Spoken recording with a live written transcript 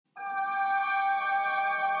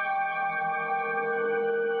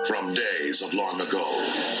From days of long ago,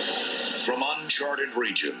 from uncharted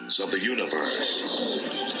regions of the universe,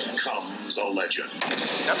 comes a legend.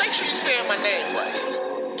 Now make sure you're saying my name right.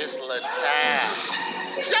 It's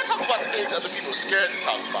LaTown. See, I talk about the things other people are scared to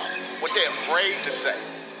talk about, what they're afraid to say.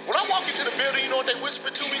 When I walk into the building, you know what they whisper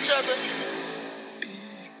to each other? Be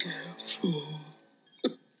careful.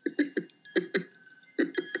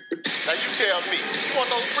 Now you tell me, you want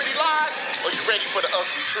those pretty lies, or you ready for the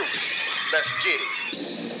ugly truth? Let's get it.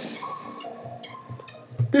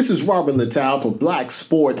 This is Robert Littal from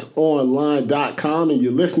BlackSportsOnline.com, and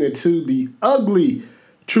you're listening to the Ugly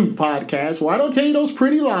Truth Podcast, where I don't tell you those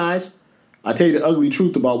pretty lies. I tell you the ugly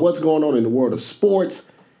truth about what's going on in the world of sports,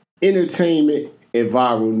 entertainment, and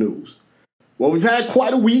viral news. Well, we've had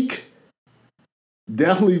quite a week.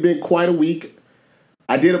 Definitely been quite a week.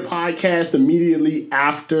 I did a podcast immediately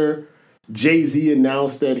after Jay-Z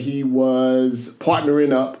announced that he was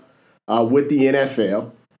partnering up with the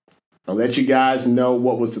NFL. I'll let you guys know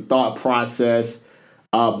what was the thought process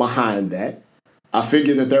behind that. I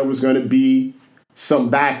figured that there was going to be some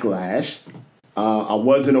backlash. I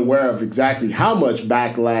wasn't aware of exactly how much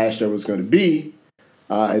backlash there was going to be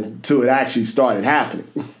until it actually started happening.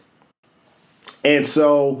 And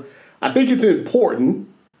so I think it's important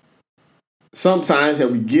sometimes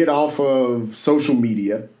that we get off of social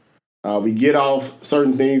media. We get off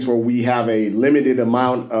certain things where we have a limited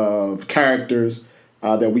amount of characters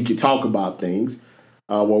that we can talk about things,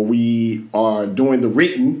 where we are doing the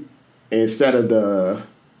written instead of the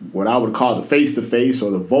what I would call the face-to-face or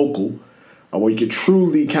the vocal, where you can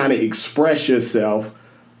truly kind of express yourself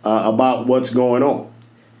about what's going on.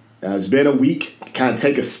 It's been a week, kind of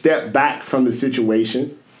take a step back from the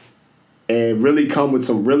situation and really come with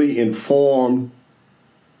some really informed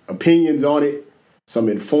opinions on it, some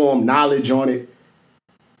informed knowledge on it.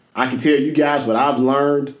 I can tell you guys what I've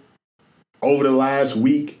learned over the last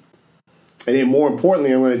week. And then more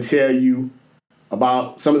importantly, I'm going to tell you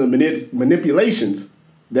about some of the manipulations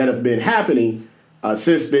that have been happening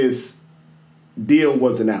since this deal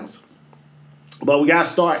was announced. But we got to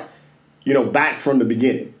start, back from the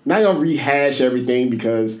beginning. Not going to rehash everything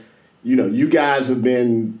because, you guys have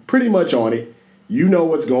been pretty much on it. You know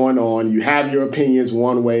what's going on. You have your opinions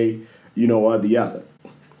one way, or the other.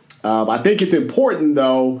 I think it's important,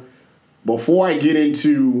 though, before I get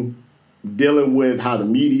into dealing with how the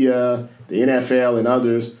media, the NFL, and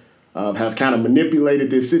others have kind of manipulated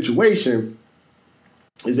this situation,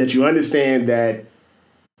 is that you understand that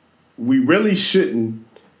we really shouldn't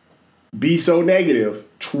be so negative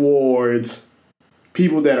towards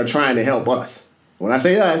people that are trying to help us. When I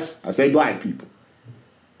say us, I say black people.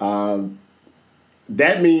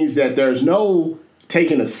 That means that there's no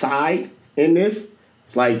taking a side in this.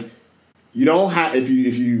 It's like you don't have, if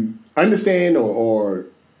you understand or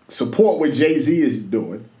support what Jay-Z is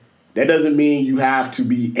doing, that doesn't mean you have to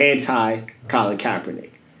be anti-Colin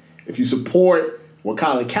Kaepernick. If you support what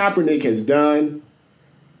Colin Kaepernick has done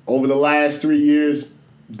over the last 3 years,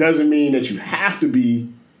 doesn't mean that you have to be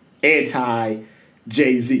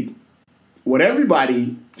anti-Jay-Z. What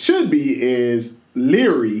everybody should be is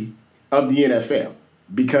leery of the NFL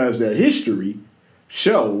because their history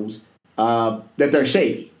shows that they're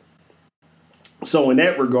shady. So in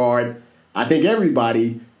that regard, I think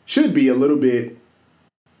everybody should be a little bit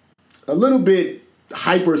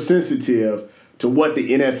hypersensitive to what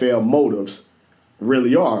the NFL motives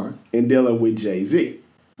really are in dealing with Jay-Z.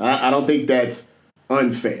 I don't think that's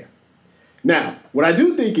unfair. Now, what I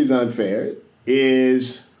do think is unfair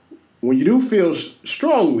is when you do feel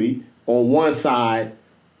strongly on one side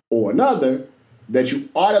or another, that you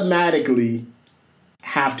automatically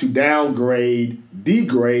have to downgrade,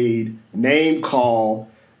 degrade, name call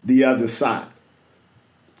the other side.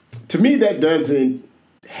 To me, that doesn't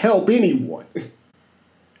help anyone.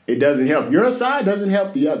 It doesn't help your side, doesn't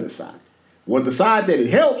help the other side. What the side that it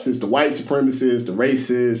helps is the white supremacists, the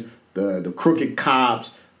racists, the crooked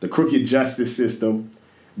cops, the crooked justice system.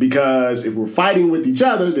 Because if we're fighting with each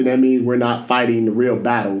other, then that means we're not fighting the real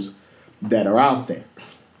battles that are out there.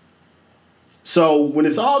 So when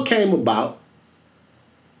this all came about,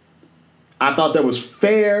 I thought there was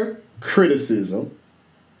fair criticism,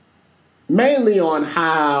 mainly on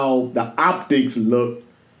how the optics looked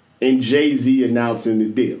in Jay-Z announcing the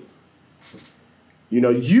deal.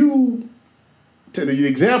 The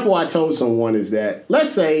example I told someone is that,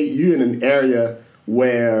 let's say you're in an area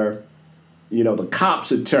where, the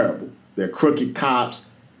cops are terrible. They're crooked cops,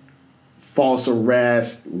 false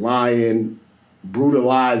arrest, lying,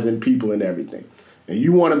 brutalizing people and everything. And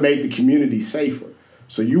you want to make the community safer.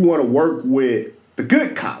 So you want to work with the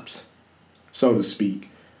good cops, so to speak,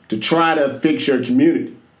 to try to fix your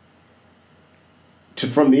community.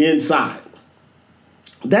 from the inside.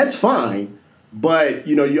 That's fine, but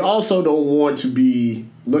you also don't want to be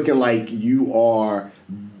looking like you are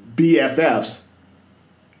BFFs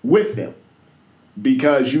with them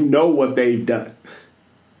because you know what they've done.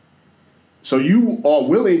 So you are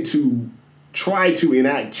willing to try to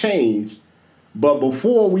enact change, but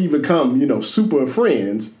before we become, super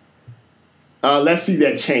friends, let's see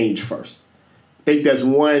that change first. I think that's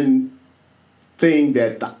one thing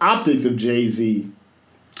that the optics of Jay-Z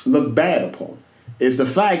look bad upon. Is the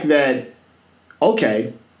fact that,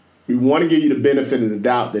 okay, we want to give you the benefit of the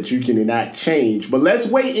doubt that you can enact change, but let's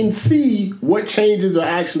wait and see what changes are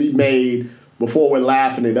actually made before we're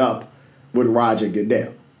laughing it up with Roger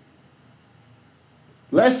Goodell.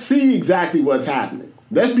 Let's see exactly what's happening.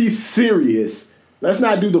 Let's be serious. Let's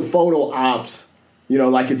not do the photo ops,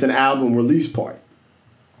 like it's an album release party.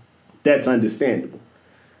 That's understandable.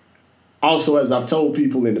 Also, as I've told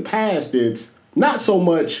people in the past, it's not so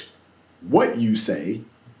much what you say,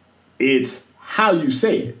 it's how you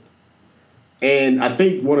say it. And I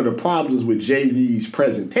think one of the problems with Jay-Z's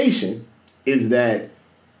presentation is that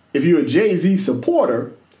if you're a Jay-Z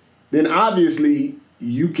supporter, then obviously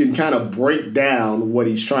you can kind of break down what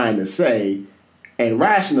he's trying to say and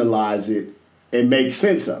rationalize it and make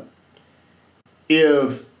sense of it.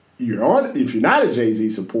 If you're not a Jay-Z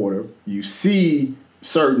supporter, you see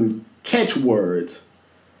certain catchwords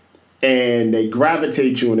and they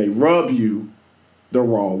gravitate you and they rub you the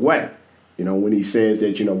wrong way. When he says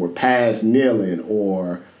that, we're past kneeling,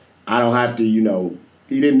 or I don't have to,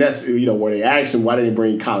 he didn't necessarily, where they asked him why didn't he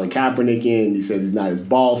bring Colin Kaepernick in, he says he's not his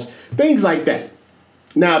boss, things like that.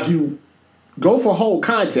 Now, if you go for whole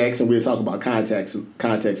context, and we'll talk about context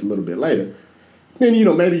a little bit later,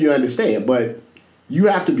 then, maybe you understand, but you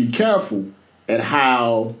have to be careful at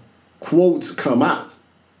how quotes come out.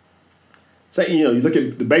 Say, you look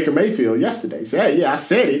at the Baker Mayfield yesterday. Say, hey, yeah, I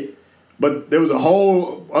said it, but there was a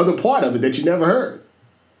whole other part of it that you never heard.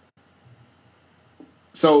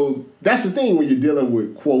 So that's the thing when you're dealing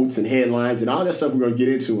with quotes and headlines and all that stuff we're going to get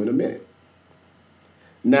into in a minute.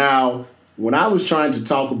 Now, when I was trying to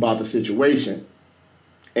talk about the situation,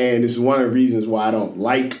 and this is one of the reasons why I don't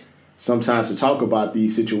like sometimes to talk about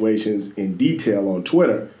these situations in detail on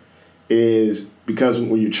Twitter, is because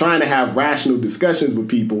when you're trying to have rational discussions with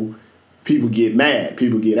people get mad,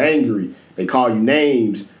 people get angry, they call you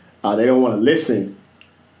names, they don't want to listen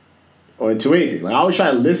or to anything. Like, I always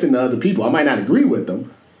try to listen to other people. I might not agree with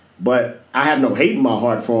them, but I have no hate in my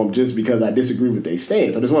heart for them just because I disagree with their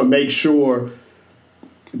stance. I just want to make sure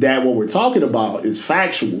that what we're talking about is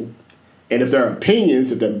factual, and if there are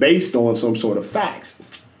opinions, if they're based on some sort of facts.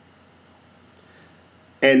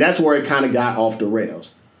 And that's where it kind of got off the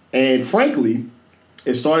rails. And frankly,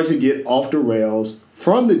 it started to get off the rails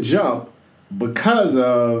from the jump because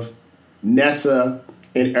of Nessa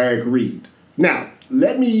and Eric Reid. Now,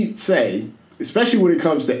 let me say, especially when it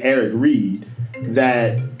comes to Eric Reid,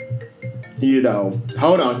 that,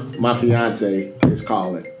 hold on, my fiance is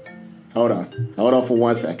calling. Hold on for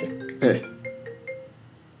 1 second.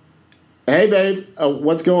 Hey, babe,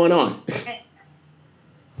 what's going on? Hey.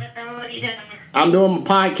 What are you doing? I'm doing my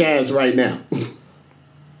podcast right now.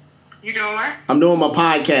 You doing what? I'm doing my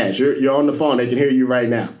podcast. You're on the phone. They can hear you right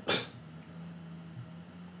now.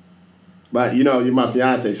 But, you're my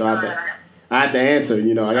fiance, so I have to answer.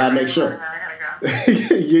 I got to make sure. I gotta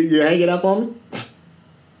go. You hanging up on me?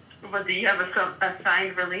 But do you have a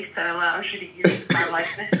signed release that allows you to use my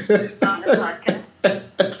likeness on the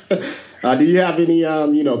podcast? Do you have any,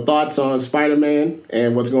 thoughts on Spider-Man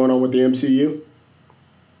and what's going on with the MCU?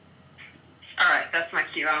 All right, that's my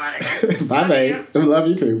cue. I'm out of here. Bye, babe. Love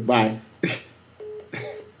you too. Bye.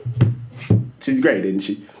 She's great, isn't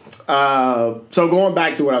she? So going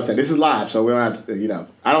back to what I was saying, this is live, so we don't have to,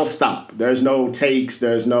 I don't stop. There's no takes,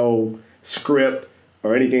 there's no script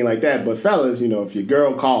or anything like that. But fellas, if your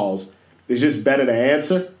girl calls, it's just better to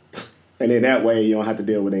answer. And then that way you don't have to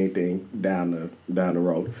deal with anything down the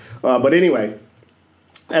road. But anyway,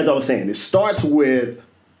 as I was saying, it starts with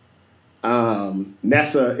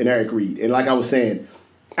Nessa and Eric Reid. And like I was saying,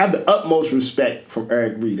 I have the utmost respect from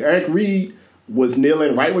Eric Reid. Eric Reid was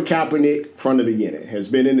kneeling right with Kaepernick from the beginning. Has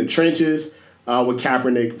been in the trenches with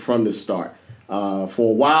Kaepernick from the start.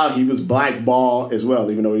 For a while, he was blackballed as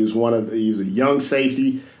well, even though he was a young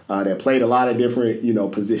safety that played a lot of different,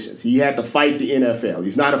 positions. He had to fight the NFL.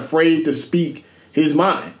 He's not afraid to speak his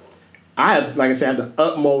mind. I have the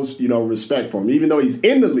utmost, respect for him. Even though he's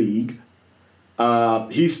in the league,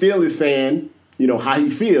 he still is saying, how he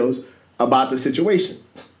feels about the situation.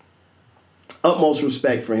 Utmost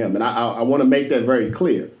respect for him. And I want to make that very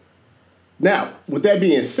clear. Now, with that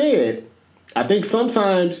being said, I think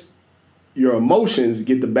sometimes your emotions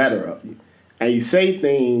get the better of you. And you say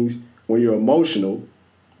things when you're emotional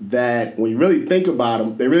that when you really think about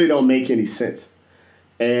them, they really don't make any sense.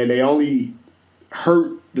 And they only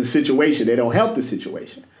hurt the situation. They don't help the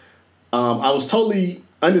situation. I was totally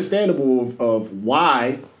understandable of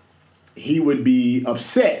why he would be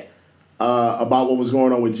upset about what was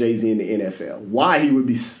going on with Jay-Z in the NFL, why he would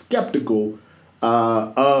be skeptical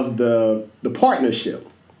of the partnership.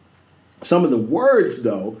 Some of the words,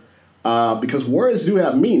 though, because words do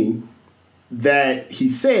have meaning, that he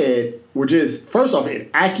said were just, first off,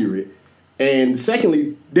 inaccurate, and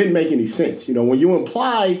secondly, didn't make any sense. You know, when you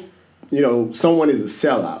imply, you know, someone is a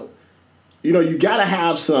sellout, you know, you got to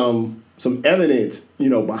have some evidence, you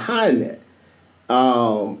know, behind that.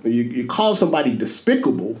 You call somebody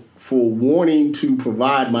despicable for wanting to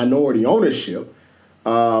provide minority ownership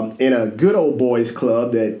in a good old boys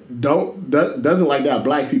club that doesn't like to have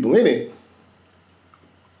black people in it.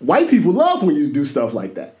 White people love when you do stuff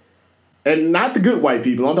like that. And not the good white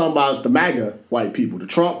people. I'm talking about the MAGA white people, the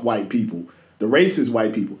Trump white people, the racist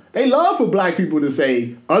white people. They love for black people to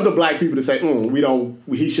say, other black people to say,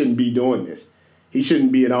 he shouldn't be doing this. He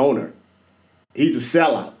shouldn't be an owner. He's a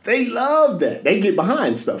sellout. They love that. They get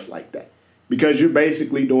behind stuff like that because you're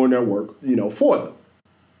basically doing their work, you know, for them.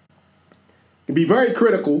 You can be very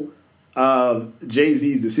critical of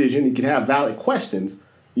Jay-Z's decision. You can have valid questions,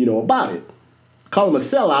 you know, about it. Call him a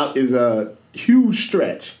sellout is a huge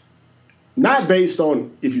stretch. Not based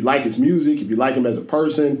on if you like his music, if you like him as a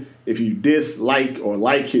person, if you dislike or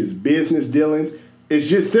like his business dealings. It's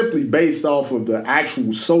just simply based off of the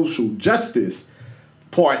actual social justice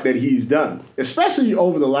part that he's done, especially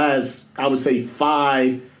over the last, I would say,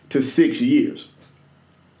 5 to 6 years.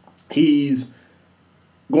 He's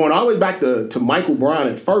going all the way back to Michael Brown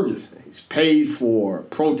at Ferguson. He's paid for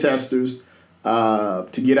protesters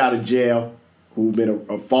to get out of jail who've been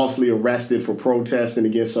falsely arrested for protesting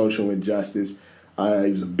against social injustice. He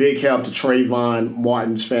was a big help to Trayvon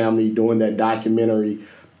Martin's family doing that documentary.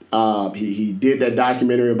 He did that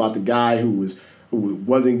documentary about the guy who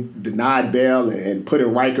wasn't denied bail and put in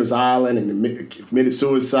Rikers Island and committed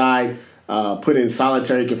suicide, put in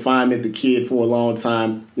solitary confinement, the kid, for a long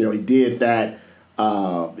time. You know, he did that.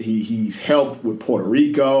 He's helped with Puerto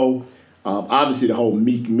Rico. Obviously, the whole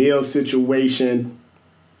Meek Mill situation.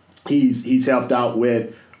 He's helped out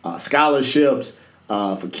with scholarships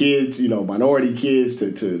for kids, you know, minority kids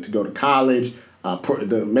to go to college.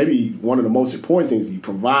 Maybe one of the most important things, he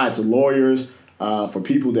provides lawyers for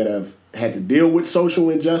people that have had to deal with social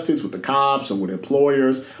injustice with the cops or with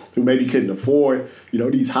employers who maybe couldn't afford, you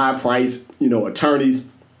know, these high-priced, you know, attorneys.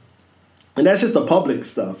 And that's just the public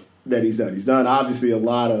stuff that he's done. He's done, obviously, a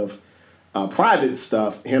lot of private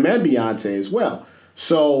stuff, him and Beyonce as well.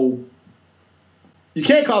 So you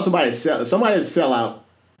can't call somebody a sellout. Somebody that's a sellout,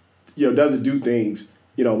 you know, doesn't do things,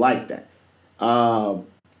 you know, like that.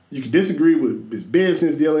 You can disagree with his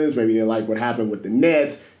business dealings. Maybe you didn't like what happened with the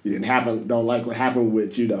Nets. You don't like what happened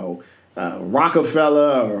with, you know,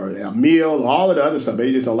 Rockefeller or Emil, all of the other stuff. Maybe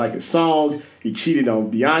you just don't like his songs. He cheated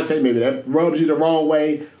on Beyonce. Maybe that rubs you the wrong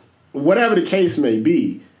way. Whatever the case may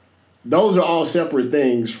be, those are all separate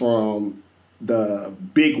things from the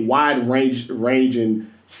big,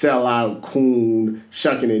 wide-ranging sellout, coon,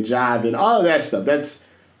 shucking and jiving, all of that stuff. That's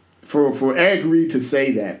for Eric Reid to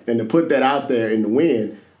say that and to put that out there in the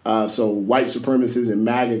wind so white supremacists and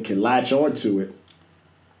MAGA can latch onto it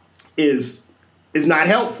is not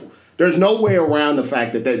helpful. There's no way around the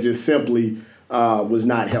fact that just simply was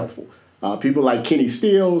not helpful. People like Kenny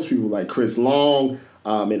Stills, people like Chris Long,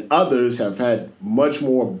 and others have had much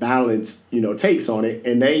more balanced, you know, takes on it,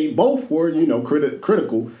 and they both were, you know,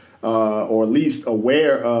 critical or at least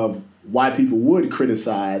aware of why people would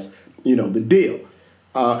criticize, you know, the deal.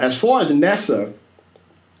 As far as Nessa,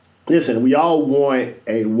 listen, we all want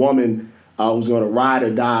a woman who's going to ride or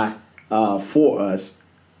die for us,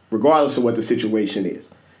 regardless of what the situation is.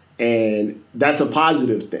 And that's a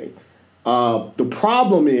positive thing. The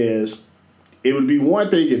problem is, it would be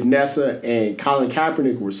one thing if Nessa and Colin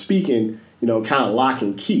Kaepernick were speaking, you know, kind of lock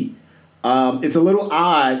and key. It's a little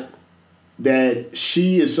odd that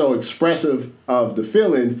she is so expressive of the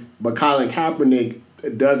feelings, but Colin Kaepernick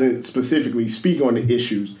doesn't specifically speak on the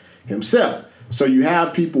issues himself. So you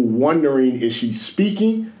have people wondering, is she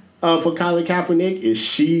speaking for Colin Kaepernick? Is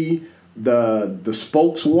she the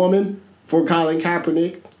spokeswoman for Colin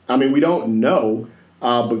Kaepernick? I mean, we don't know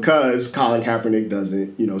because Colin Kaepernick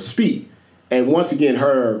doesn't, you know, speak. And once again,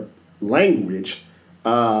 her language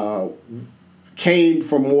came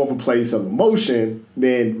from more of a place of emotion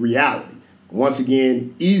than reality. Once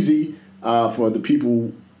again, easy for the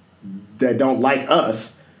people that don't like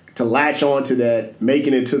us to latch on to that,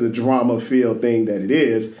 making it to the drama-filled thing that it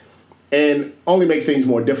is, and only makes things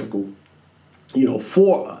more difficult,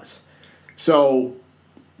 for us. So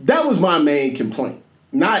that was my main complaint.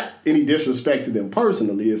 Not any disrespect to them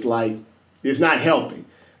personally. It's like, it's not helping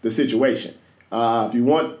the situation. If you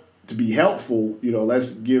want to be helpful,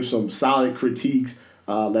 let's give some solid critiques.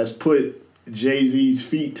 Let's put Jay-Z's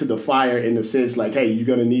feet to the fire in the sense like, hey, you're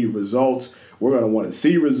going to need results. We're going to want to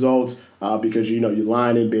see results because, you're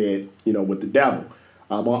lying in bed, with the devil.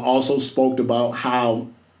 I also spoke about how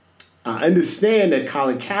I understand that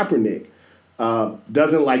Colin Kaepernick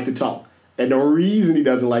doesn't like to talk. And the reason he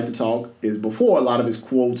doesn't like to talk is before a lot of his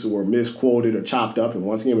quotes were misquoted or chopped up. And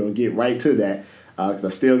once again, we're going to get right to that because I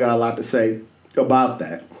still got a lot to say about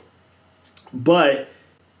that. But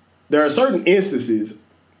there are certain instances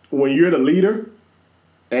when you're the leader,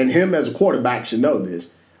 and him as a quarterback should know this,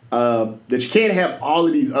 that you can't have all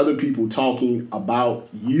of these other people talking about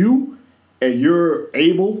you and you're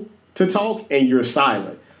able to talk and you're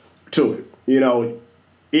silent to it.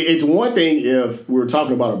 It's one thing if we're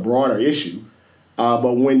talking about a broader issue,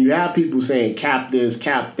 but when you have people saying cap this,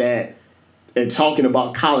 cap that, and talking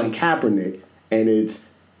about Colin Kaepernick, and it's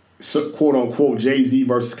quote unquote Jay-Z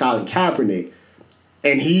versus Colin Kaepernick,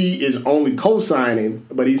 and he is only co-signing,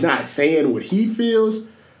 but he's not saying what he feels,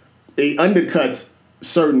 it undercuts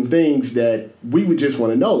certain things that we would just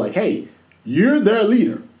want to know. Like, hey, you're their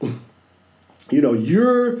leader.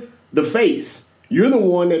 You're the face. You're the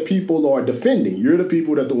one that people are defending. You're the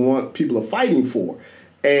people that people are fighting for.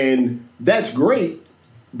 And that's great,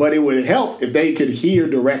 but it would help if they could hear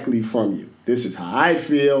directly from you. This is how I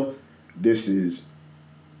feel. This is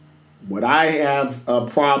what I have a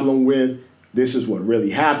problem with. This is what really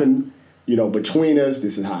happened, between us.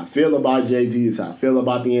 This is how I feel about Jay-Z. This is how I feel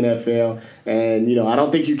about the NFL. And, I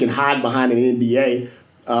don't think you can hide behind an NDA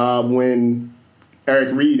when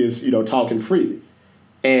Eric Reid is, talking freely.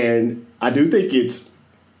 And I do think it's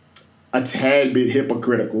a tad bit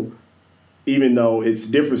hypocritical, even though it's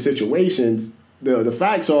different situations. The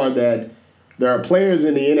facts are that there are players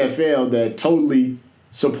in the NFL that totally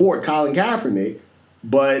support Colin Kaepernick,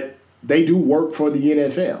 but they do work for the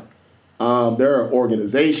NFL. There are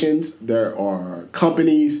organizations, there are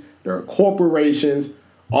companies, there are corporations,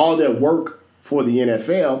 all that work for the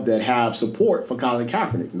NFL that have support for Colin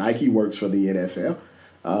Kaepernick. Nike works for the NFL,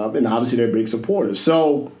 and obviously they're big supporters.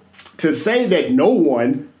 So to say that no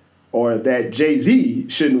one or that Jay-Z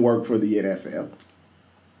shouldn't work for the NFL,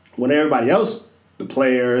 when everybody else, the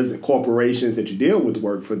players and corporations that you deal with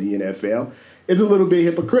work for the NFL, it's a little bit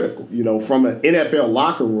hypocritical, from an NFL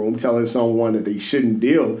locker room telling someone that they shouldn't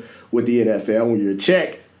deal with the NFL when your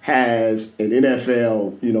check has an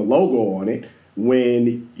NFL, logo on it,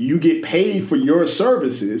 when you get paid for your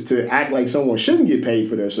services to act like someone shouldn't get paid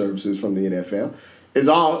for their services from the NFL, is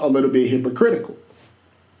all a little bit hypocritical.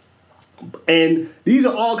 And these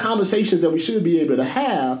are all conversations that we should be able to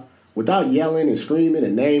have without yelling and screaming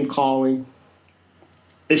and name calling.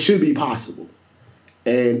 It should be possible.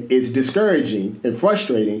 And it's discouraging and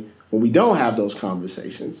frustrating when we don't have those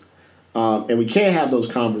conversations. And we can't have those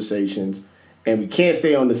conversations and we can't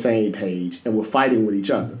stay on the same page and we're fighting with each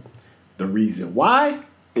other. The reason why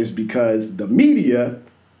is because the media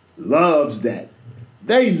loves that.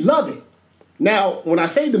 They love it. Now, when I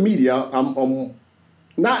say the media, I'm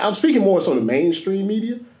speaking more so the mainstream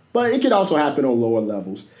media, but it could also happen on lower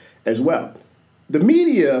levels as well. The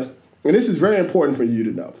media, and this is very important for you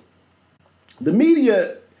to know, the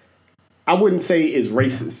media, I wouldn't say is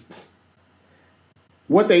racist.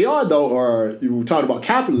 What they are, though, are, you were talking about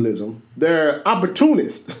capitalism, they're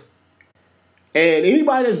opportunists. And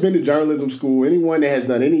anybody that's been to journalism school, anyone that has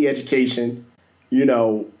done any education,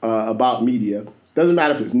 about media, doesn't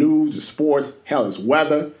matter if it's news or sports, hell, it's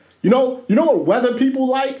weather. You know what weather people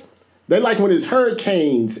like? They like when it's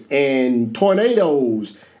hurricanes and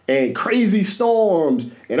tornadoes and crazy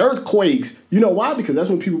storms and earthquakes. You know why? Because that's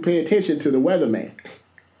when people pay attention to the weatherman.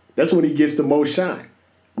 That's when he gets the most shine.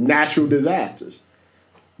 Natural disasters.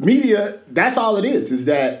 Media, that's all it is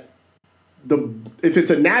that if it's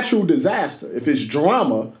a natural disaster, if it's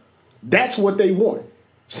drama, that's what they want.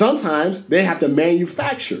 Sometimes they have to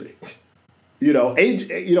manufacture it.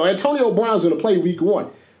 Antonio Brown's going to play week 1.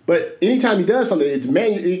 But anytime he does something,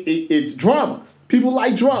 it's drama. People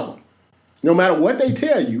like drama. No matter what they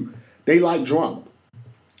tell you, they like drama.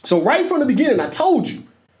 So right from the beginning, I told you,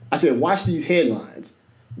 I said, watch these headlines.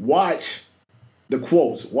 Watch the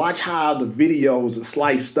quotes. Watch how the videos are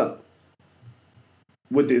sliced up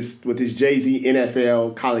with this Jay-Z,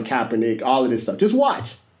 NFL, Colin Kaepernick, all of this stuff. Just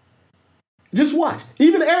watch. Just watch.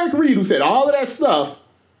 Even Eric Reid, who said all of that stuff,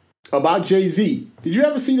 about Jay-Z. Did you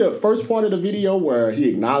ever see the first part of the video where he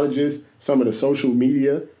acknowledges some of the social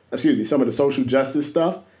justice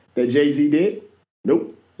stuff that Jay-Z did?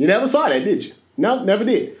 Nope. You never saw that, did you? No, never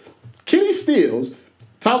did. Kenny Stills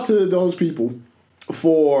talked to those people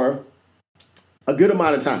for a good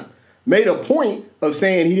amount of time. Made a point of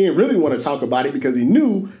saying he didn't really want to talk about it because he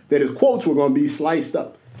knew that his quotes were going to be sliced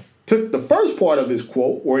up. Took the first part of his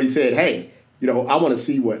quote where he said, hey, I want to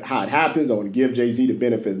see how it happens. I want to give Jay-Z the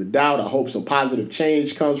benefit of the doubt. I hope some positive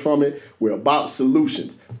change comes from it. We're about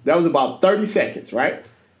solutions. That was about 30 seconds, right?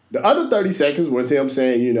 The other 30 seconds was him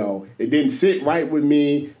saying, it didn't sit right with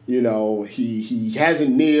me. He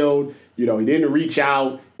hasn't kneeled. He didn't reach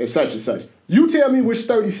out and such and such. You tell me which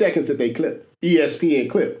 30 seconds that they clipped. ESPN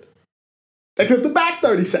clipped. They clipped the back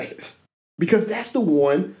 30 seconds because that's the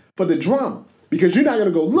one for the drama. Because you're not going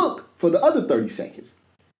to go look for the other 30 seconds.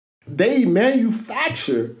 They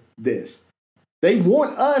manufacture this. They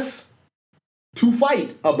want us to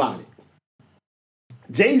fight about it.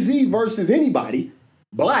 Jay-Z versus anybody,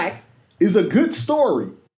 black, is a good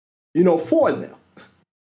story, for them.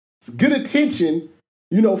 It's good attention,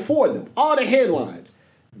 for them. All the headlines.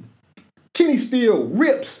 Kenny Steele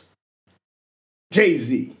rips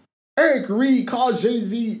Jay-Z. Eric Reed calls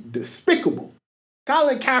Jay-Z despicable.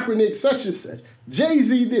 Colin Kaepernick, such and such.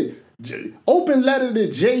 Jay-Z did. Open letter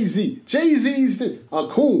to Jay-Z. Jay-Z's a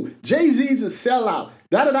coon. Jay-Z's a sellout.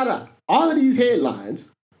 Da-da-da-da. All of these headlines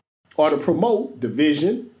are to promote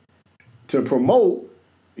division, to promote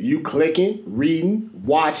you clicking, reading,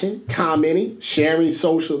 watching, commenting, sharing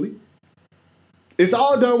socially. It's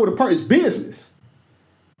all done with a purpose. It's business.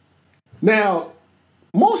 Now,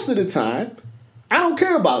 most of the time, I don't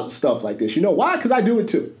care about stuff like this. You know why? Because I do it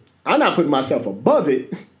too. I'm not putting myself above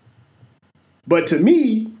it. But to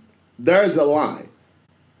me, there's a line.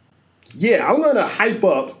 Yeah, I'm going to hype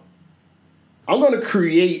up. I'm going to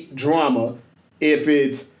create drama if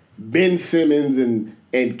it's Ben Simmons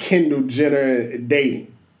and Kendall Jenner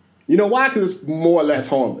dating. You know why? Because it's more or less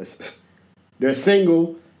harmless. They're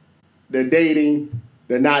single. They're dating.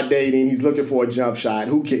 They're not dating. He's looking for a jump shot.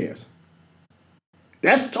 Who cares?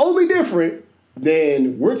 That's totally different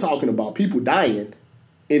than we're talking about people dying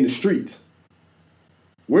in the streets.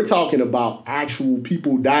 We're talking about actual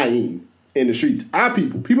people dying in the streets. Our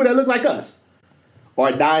people that look like us,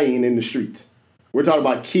 are dying in the streets. We're talking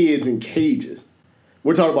about kids in cages.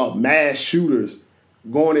 We're talking about mass shooters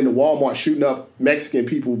going into Walmart shooting up Mexican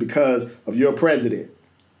people because of your president.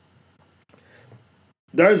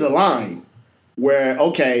 There's a line where,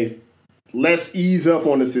 okay, let's ease up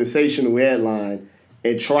on the sensational headline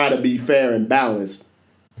and try to be fair and balanced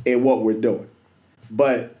in what we're doing.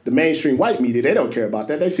 But the mainstream white media, they don't care about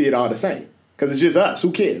that. They see it all the same because it's just us.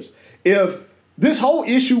 Who cares? If this whole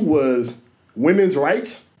issue was women's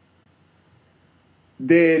rights,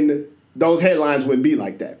 then those headlines wouldn't be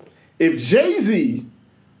like that. If Jay-Z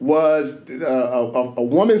was a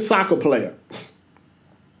woman's soccer player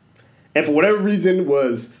and for whatever reason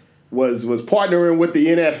was partnering with the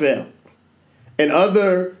NFL, and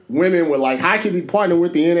other women were like, how can he partner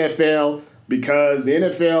with the NFL? Because the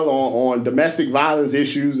NFL on domestic violence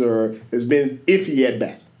issues has been iffy at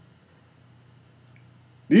best.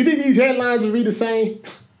 Do you think these headlines would be the same?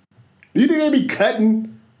 Do you think they'd be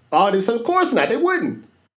cutting all this? Of course not. They wouldn't.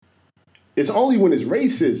 It's only when it's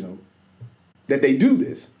racism that they do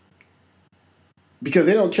this. Because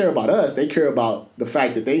they don't care about us. They care about the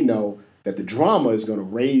fact that they know that the drama is going to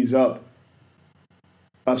raise up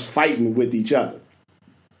us fighting with each other.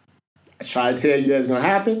 I try to tell you that's going to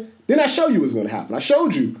happen. Then I show you what's going to happen. I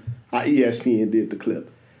showed you how ESPN did the clip.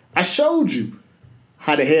 I showed you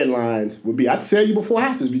how the headlines would be. I tell you before it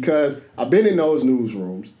happens because I've been in those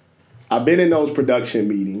newsrooms. I've been in those production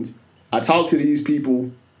meetings. I talk to these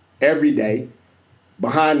people every day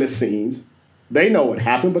behind the scenes. They know what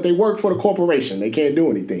happened, but they work for the corporation. They can't do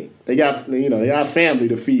anything. They got a family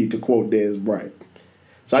to feed, to quote Dez Bryant.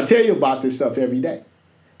 So I tell you about this stuff every day.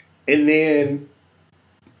 And then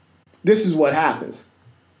this is what happens.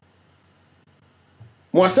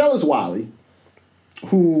 Marcellus Wiley,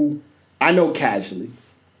 who I know casually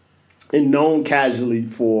and known casually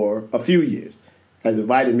for a few years, has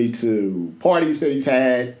invited me to parties that he's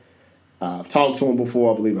had. I've talked to him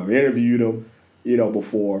before. I believe I've interviewed him,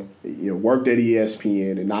 before. Worked at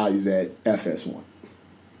ESPN, and now he's at FS1.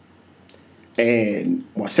 And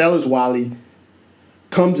Marcellus Wiley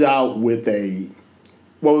comes out with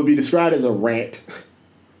what would be described as a rant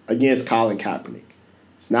against Colin Kaepernick.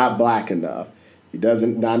 It's not black enough.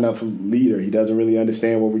 Not enough leader. He doesn't really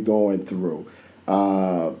understand what we're going through.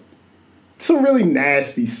 Some really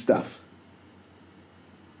nasty stuff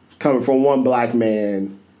coming from one black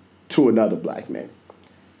man to another black man.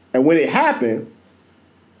 And when it happened,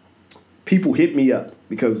 people hit me up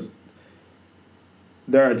because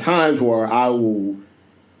there are times where I will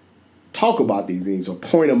talk about these things or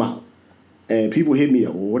point them out. And people hit me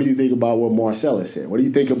up. Well, what do you think about what Marcellus said? What do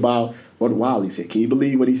you think about what Wiley said? Can you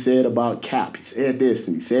believe what he said about Cap? He said this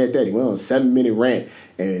and he said that. He went on a 7-minute rant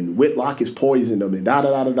and Whitlock is poisoned him and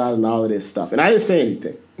da-da-da-da-da and all of this stuff. And I didn't say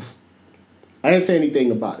anything. I didn't say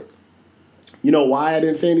anything about it. You know why I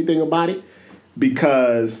didn't say anything about it?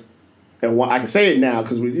 Because, and I can say it now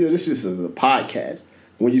because this is a podcast.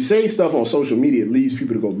 When you say stuff on social media, it leads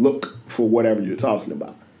people to go look for whatever you're talking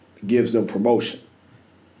about. It gives them promotion.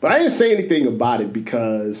 But I didn't say anything about it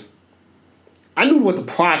because I knew what the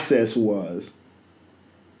process was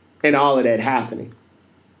and all of that happening.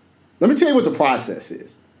 Let me tell you what the process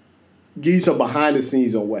is. Give you some behind the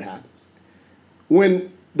scenes on what happens.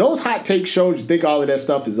 When those hot take shows, you think all of that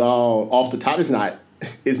stuff is all off the top. It's not.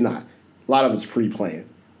 It's not. A lot of it's pre-planned.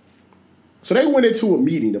 So they went into a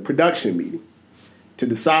meeting, a production meeting, to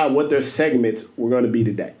decide what their segments were going to be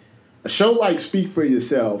today. A show like Speak for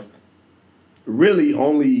Yourself really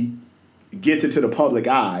only gets into the public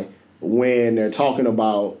eye when they're talking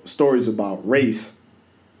about stories about race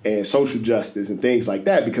and social justice and things like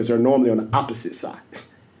that because they're normally on the opposite side.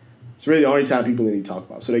 It's really the only time people need to talk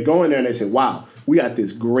about. So they go in there and they say, wow, we got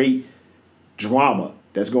this great drama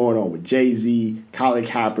that's going on with Jay-Z, Colin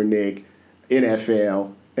Kaepernick,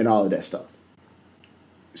 NFL, and all of that stuff.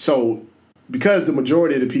 So because the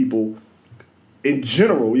majority of the people in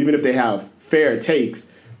general, even if they have fair takes,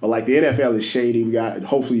 but like the NFL is shady, we got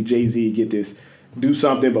hopefully Jay-Z get this, do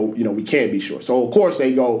something, but we can't be sure. So of course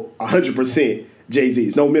they go 100% Jay-Z.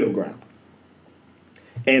 It's no middle ground.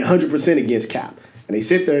 And 100% against Cap. And they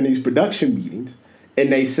sit there in these production meetings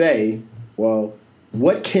and they say, well,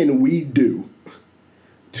 what can we do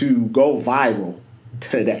to go viral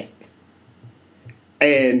today?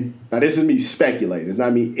 And now this is me speculating. It's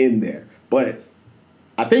not me in there. But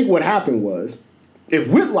I think what happened was, if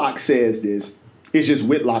Whitlock says this, it's just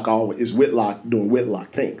Whitlock doing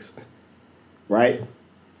Whitlock things, right?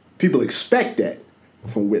 People expect that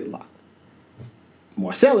from Whitlock.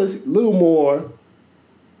 Marcellus, people a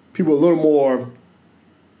little more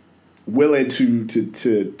willing to give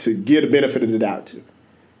the benefit of the doubt to.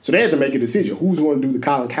 So they had to make a decision. Who's going to do the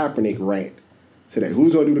Colin Kaepernick rant today?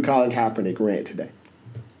 Who's going to do the Colin Kaepernick rant today?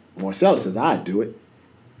 Marcellus says, I'd do it.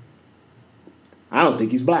 I don't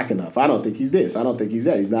think he's black enough. I don't think he's this. I don't think he's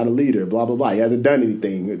that. He's not a leader, blah, blah, blah. He hasn't done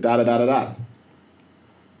anything, da-da-da-da-da.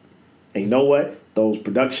 And you know what? Those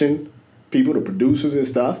production people, the producers and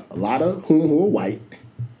stuff, a lot of whom who are white.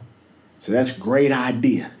 So that's a great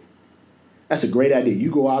idea. That's a great idea.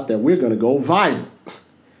 You go out there, we're going to go viral.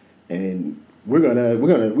 And we're gonna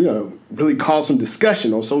really cause some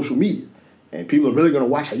discussion on social media. And people are really going to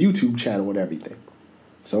watch our YouTube channel and everything.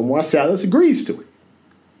 So Marcellus agrees to it.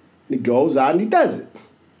 And he goes out and he does it.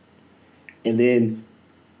 And then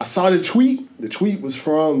I saw the tweet. The tweet was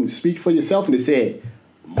from Speak for Yourself, and it said,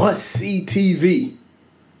 must-see TV.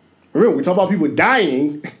 Remember, we talk about people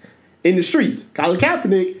dying in the streets. Colin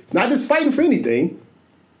Kaepernick is not just fighting for anything.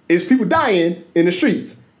 It's people dying in the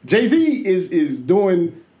streets. Jay-Z is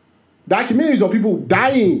doing documentaries on people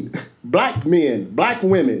dying. Black men, black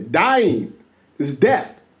women dying. It's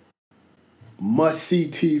death. Must-see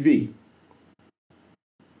TV.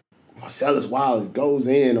 Marcellus Wiley goes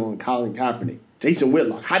in on Colin Kaepernick. Jason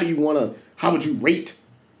Whitlock, how would you rate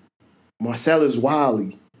Marcellus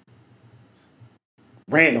Wiley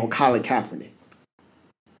ran on Colin Kaepernick?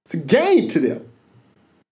 It's a game to them.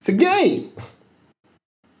 It's a game.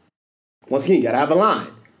 Once again, you gotta have a line.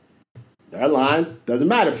 That line doesn't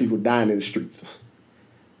matter if people dying in the streets.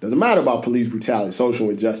 Doesn't matter about police brutality, social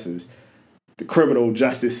injustice, the criminal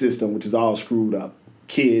justice system, which is all screwed up.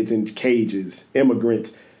 Kids in cages,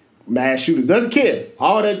 immigrants, mass shooters. Doesn't care.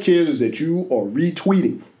 All that cares is that you are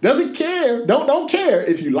retweeting. Doesn't care. Don't care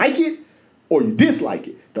if you like it or you dislike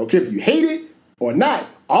it. Don't care if you hate it or not.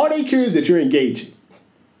 All they care is that you're engaging.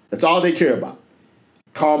 That's all they care about.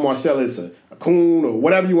 Call Marcellus a coon or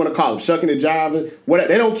whatever you want to call him, shucking and jiving, whatever.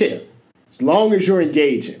 They don't care. As long as you're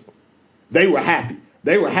engaging. They were happy.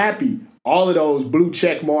 They were happy. All of those blue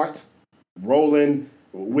check marks, Roland,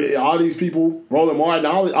 with all these people, Roland Martin,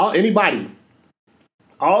 all anybody,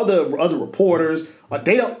 all the other reporters,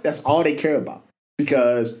 that's all they care about.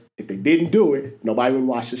 Because if they didn't do it, nobody would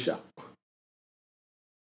watch the show.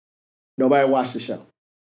 Nobody would watch the show.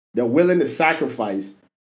 They're willing to sacrifice.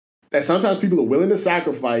 That sometimes people are willing to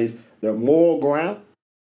sacrifice their moral ground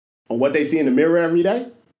on what they see in the mirror every day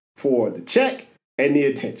for the check and the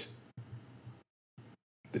attention.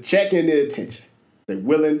 The check and the attention. They're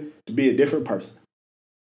willing to be a different person.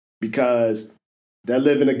 Because They're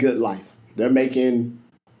living a good life. They're making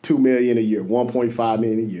 $2 million a year, $1.5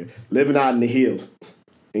 million a year, living out in the hills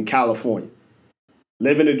in California,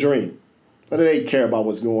 living a dream. But they care about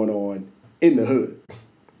what's going on in the hood,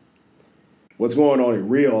 what's going on in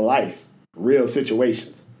real life, real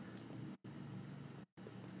situations.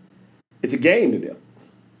 It's a game to them.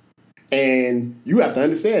 And you have to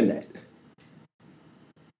understand that.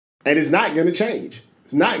 And it's not going to change.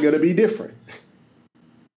 It's not going to be different.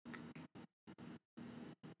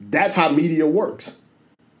 That's how media works.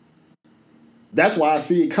 That's why I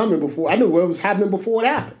see it coming before. I knew what was happening before it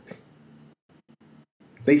happened.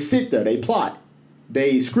 They sit there, they plot,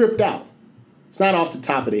 they script out. It's not off the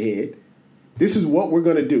top of the head. This is what we're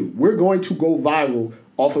going to do. We're going to go viral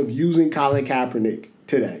off of using Colin Kaepernick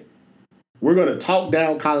today. We're going to talk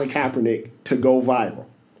down Colin Kaepernick to go viral.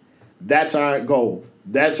 That's our goal.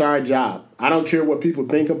 That's our job. I don't care what people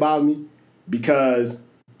think about me because,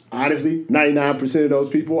 honestly, 99% of those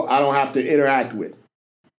people I don't have to interact with.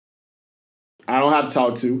 I don't have to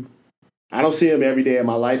talk to. I don't see them every day of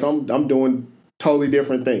my life. I'm doing totally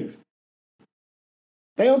different things.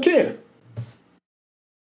 They don't care.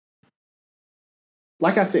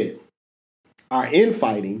 Like I said, our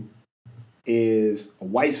infighting is a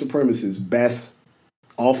white supremacist's best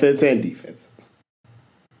offense and defense.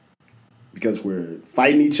 Because we're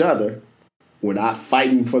fighting each other, we're not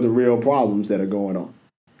fighting for the real problems that are going on.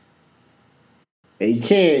 And you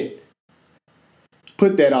can't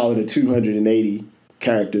put that all in a 280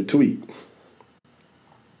 character tweet.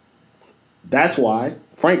 That's why,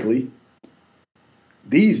 frankly,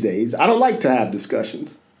 these days, I don't like to have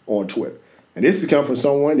discussions on Twitter. And this has come from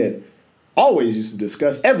someone that always used to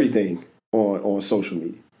discuss everything on social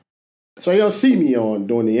media. So you don't see me on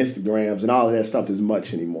doing the Instagrams and all of that stuff as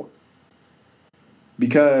much anymore.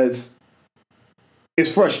 Because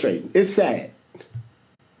it's frustrating. It's sad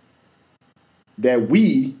that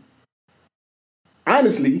we,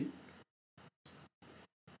 honestly,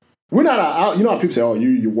 we're not, you know how people say, oh,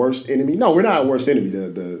 you're your worst enemy? No, we're not our worst enemy.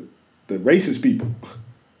 The racist people,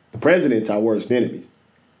 the president's our worst enemies.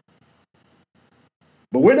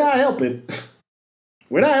 But we're not helping.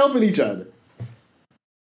 We're not helping each other.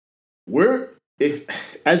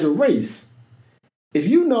 As a race, if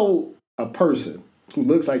you know a person who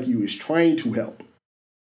looks like you is trying to help,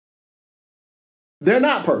 they're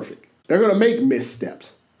not perfect. They're going to make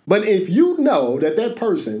missteps. But if you know that that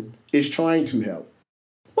person is trying to help,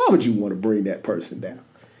 why would you want to bring that person down?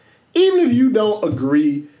 Even if you don't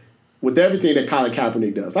agree with everything that Colin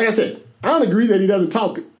Kaepernick does. Like I said, I don't agree that he doesn't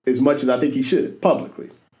talk as much as I think he should publicly.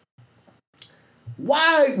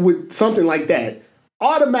 Why would something like that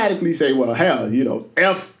automatically say, well, hell,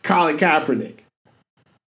 F Colin Kaepernick?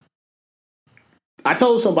 I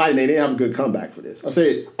told somebody they didn't have a good comeback for this. I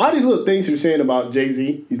said, all these little things you're saying about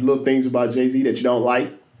Jay-Z, these little things about Jay-Z that you don't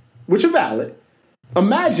like, which are valid.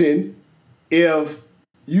 Imagine if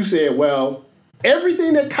you said, well,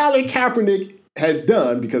 everything that Colin Kaepernick has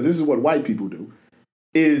done, because this is what white people do,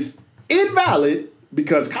 is invalid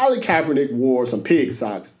because Colin Kaepernick wore some pig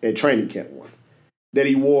socks at training camp once. That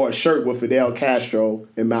he wore a shirt with Fidel Castro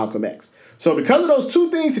and Malcolm X. So because of those two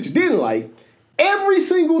things that you didn't like, every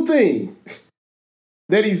single thing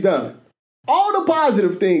that he's done, all the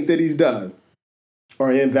positive things that he's done are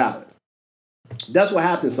invalid. That's what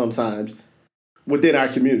happens sometimes within our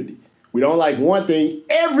community. We don't like one thing,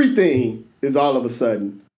 everything is all of a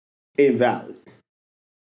sudden invalid.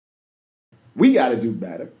 We got to do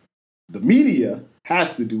better. The media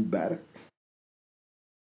has to do better.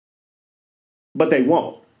 But they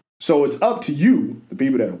won't. So it's up to you, the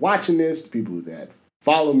people that are watching this, the people that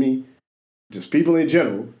follow me, just people in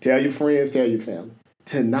general, tell your friends, tell your family,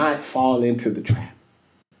 to not fall into the trap.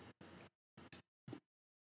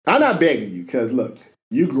 I'm not begging you, because look,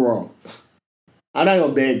 you grown. I'm not going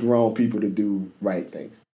to beg grown people to do right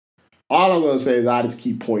things. All I'm going to say is I just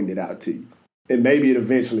keep pointing it out to you. And maybe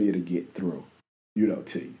eventually it'll get through,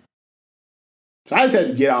 to you. So I just had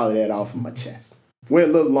to get all of that off of my chest. Went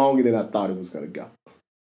a little longer than I thought it was going to go.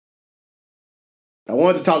 I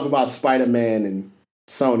wanted to talk about Spider-Man and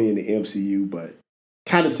Sony and the MCU, but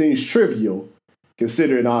kind of seems trivial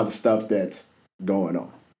considering all the stuff that's going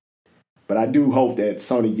on. But I do hope that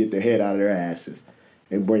Sony get their head out of their asses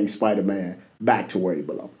and bring Spider-Man back to where he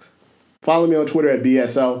belongs. Follow me on Twitter at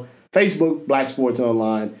BSO, Facebook, Black Sports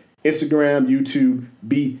Online, Instagram, YouTube,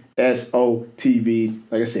 BSO TV.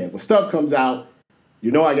 Like I said, when stuff comes out,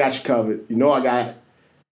 I got you covered. I'm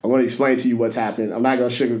going to explain to you what's happening. I'm not going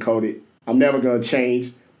to sugarcoat it. I'm never going to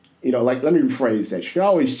change. Let me rephrase that. You can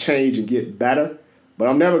always change and get better, but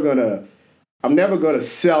I'm never going to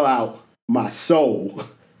sell out my soul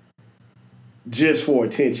just for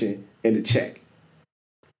attention and a check.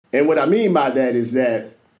 And what I mean by that is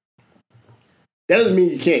that doesn't mean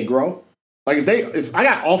you can't grow. Like if I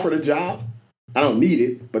got offered a job, I don't need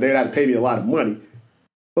it, but they'd have to pay me a lot of money.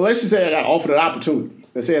 But let's just say I got offered an opportunity.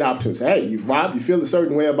 Let's say an opportunity. Say, hey, Rob, you feel a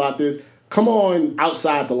certain way about this. Come on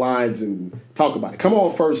outside the lines and talk about it. Come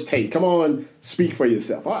on first take. Come on, speak for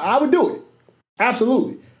yourself. I would do it.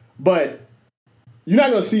 Absolutely. But you're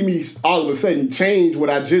not going to see me all of a sudden change what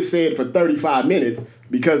I just said for 35 minutes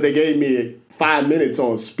because they gave me 5 minutes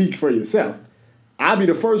on speak for yourself. I'll be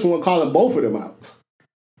the first one calling both of them out.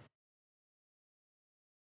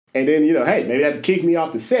 And then, hey, maybe they have to kick me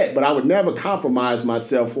off the set, but I would never compromise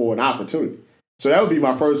myself for an opportunity. So that would be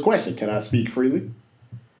my first question. Can I speak freely?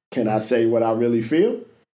 Can I say what I really feel?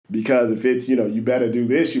 Because if it's, you better do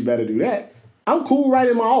this, you better do that, I'm cool right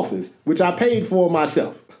in my office, which I paid for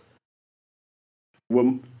myself.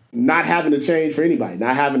 With not having to change for anybody,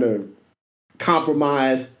 not having to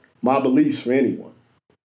compromise my beliefs for anyone.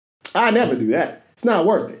 I never do that. It's not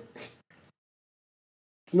worth it.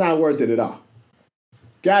 It's not worth it at all.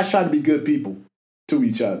 Guys try to be good people to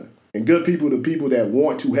each other and good people to people that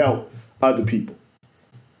want to help other people.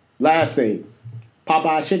 Last thing,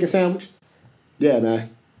 Popeye's chicken sandwich. Yeah,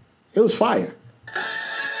 man. It was fire.